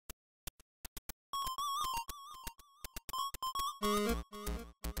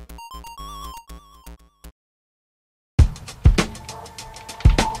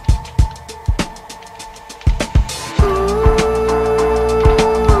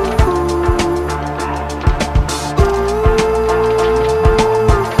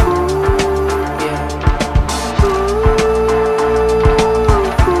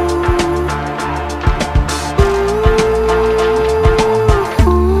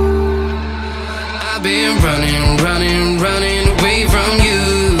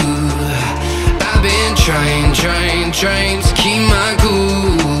Trying to keep my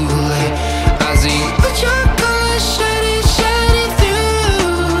cool. I see what your color shining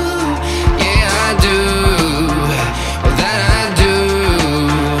through. Yeah, I do. Well, that I do.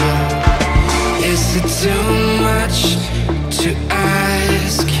 Is it too much to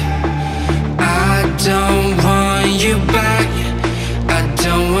ask? I don't want you back. I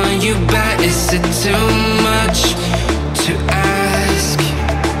don't want you back. Is it too much to ask?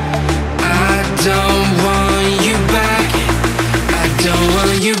 I don't want you back. I don't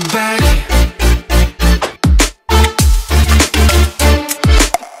want you back.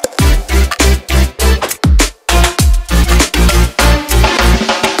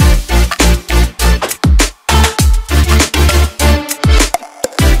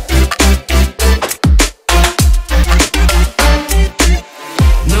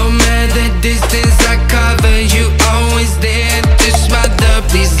 No matter the distance I cover, you always there to smother.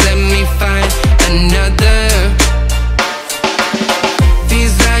 Please let me find another.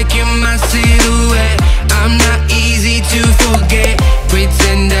 Feels like you're my silhouette. I'm not easy to forget.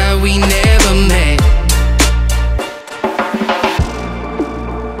 Pretend that we never met.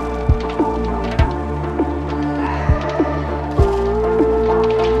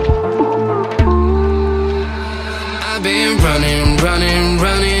 I've been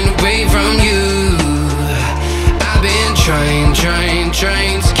running away from you. I've been trying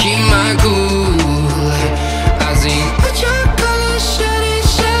to keep my cool. I see what your color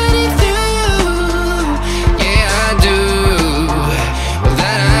shining through. Yeah, I do. Well,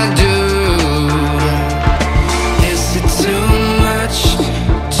 that I do. Is it too much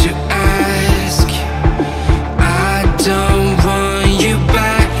to ask? I don't want you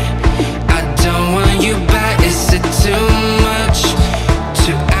back. I don't want you back. Is it too much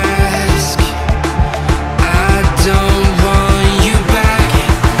to ask? I don't want you back.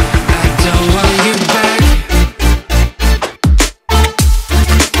 I don't want you back.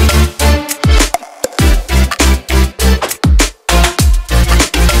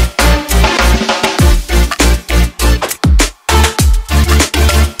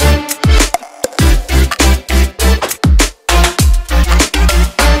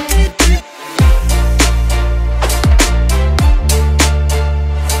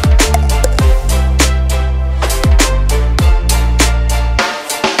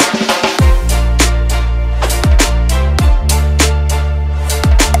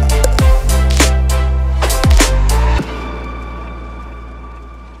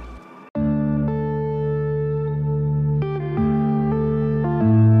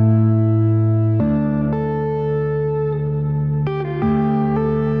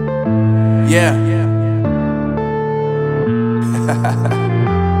 Yeah.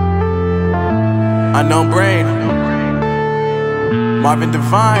 Unknown Brain. Marvin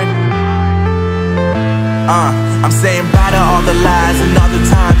Divine. I'm saying bye to all the lies and all the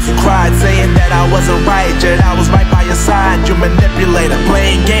times you cried, saying that I wasn't right, yet I was right by your side. You manipulator,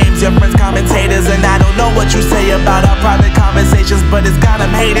 playing games, your friends commentators, and I don't know what you say about our private conversations, but it's got them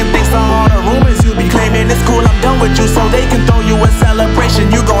hating. Thanks to all the rumors you be claiming. It's cool, I'm done with you, so they can throw you a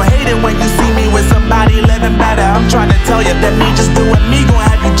celebration. You gon' hate it when you see me with somebody living better. I'm trying to tell you that me just doing me gon'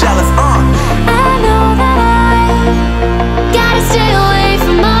 have you jealous. I know that I gotta stay away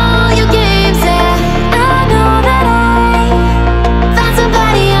from all your games, yeah. I know that I found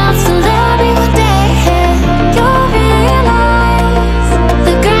somebody else to love me one day, yeah. You'll realize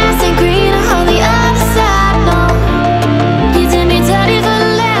the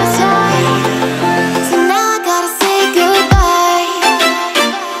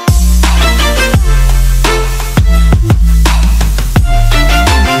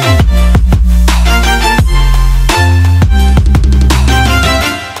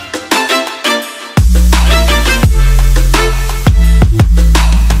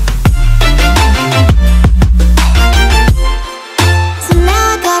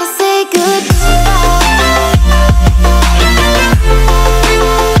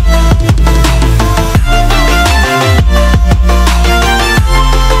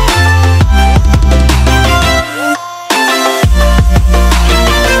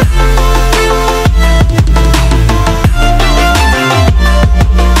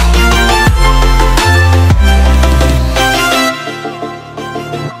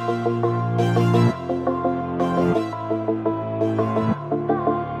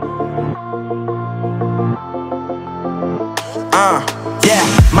Yeah,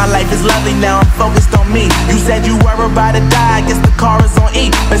 my life is lovely now, I'm focused on me. You said you were about to die, I guess the car is on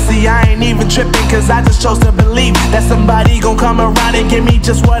E. But see, I ain't even tripping, cause I just chose to believe that somebody gon' come around and give me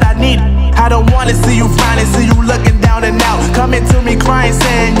just what I need. I don't wanna see you finding, see you looking down and out, coming to me crying,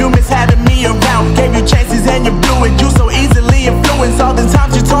 saying you miss having me around. Gave you chances and you blew it, you so easily influenced. All the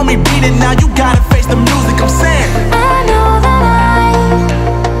times you told me beat it, now you gotta face the music, I'm saying I know that I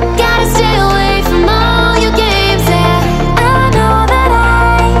gotta stay away from all your games, yeah. I know that I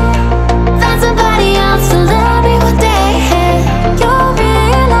found somebody else to love me one day. You'll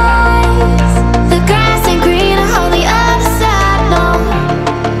realize the grass ain't greener on the other side, no.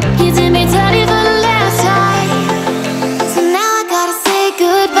 You did me dirty for the last time, so now I gotta say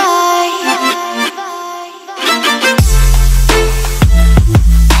goodbye.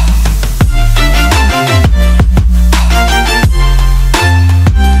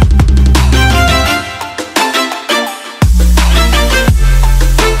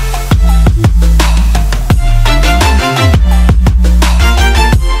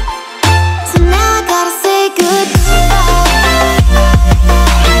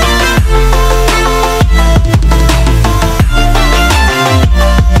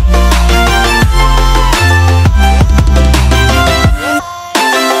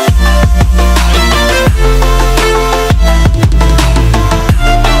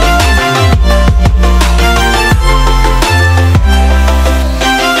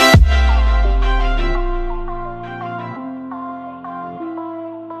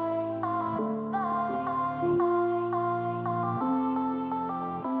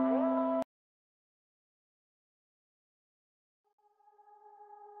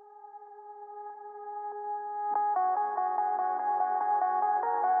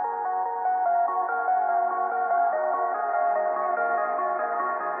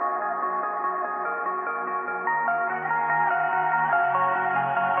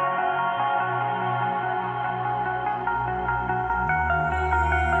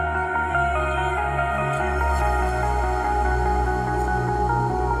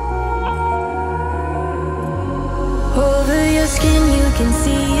 Can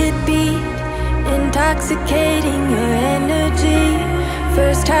see it beat, intoxicating your energy.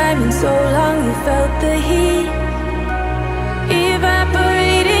 First time in so long you felt the heat,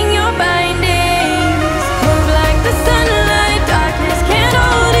 evaporating your bindings. Move like the sunlight, darkness can't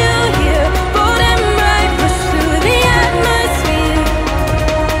hold you here. Bold and bright, push through the atmosphere.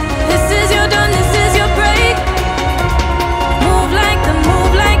 This is your dawn, this is your break. Move like the,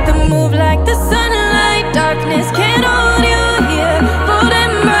 move like the, move like the sunlight, darkness can't hold you here. Bold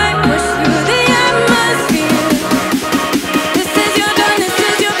and bright, push through the atmosphere. This is your dawn, this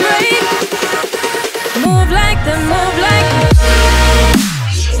is your break. Move like the, move like the.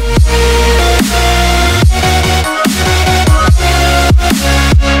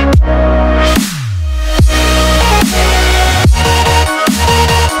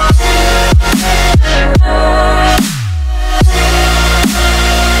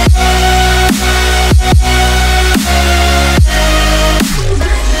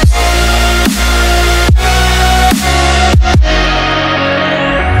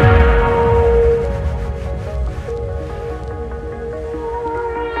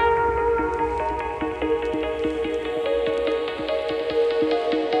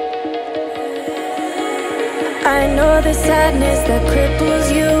 I know the sadness that cripples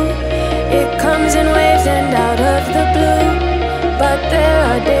you. It comes in waves and out of the blue. But there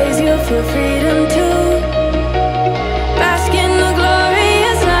are days you feel freedom too. Bask in the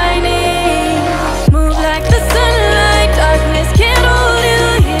glorious lightning. Move like the sunlight, darkness can't hold you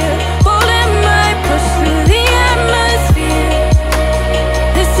here. Bold and bright, push through the atmosphere.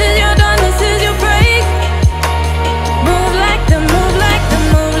 This is your dawn, this is your break. Move like the, move like the,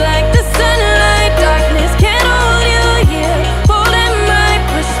 move like the sunlight, darkness can't hold you here. Bold and bright,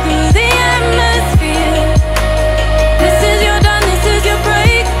 push through the atmosphere. This is your dawn, this is your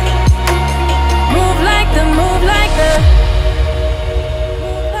break. Move like the, move like the,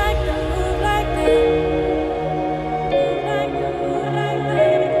 move like the, move like the, move like the, move like the.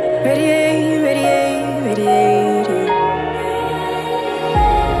 Radiate, radiate, radiate.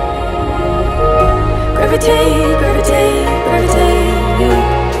 Gravitate, gravitate, gravitate.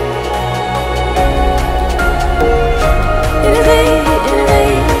 Innovate,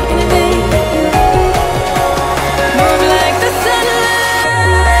 innovate, innovate. Move like the sunlight.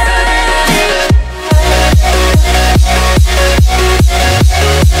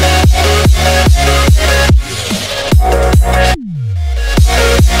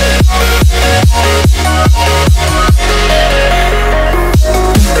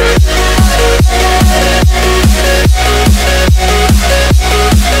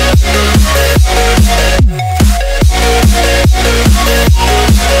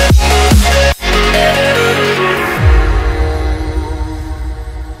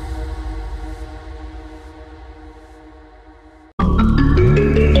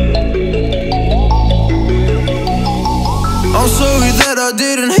 sorry that I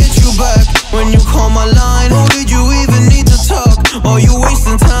didn't hit you back when you called my line. Or did you even need to talk? Or you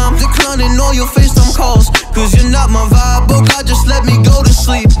wasting time declining all your FaceTime calls? Cause you're not my vibe, but God just let me go to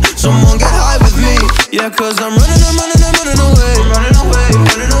sleep. Someone get high with me. Yeah, cause I'm running away.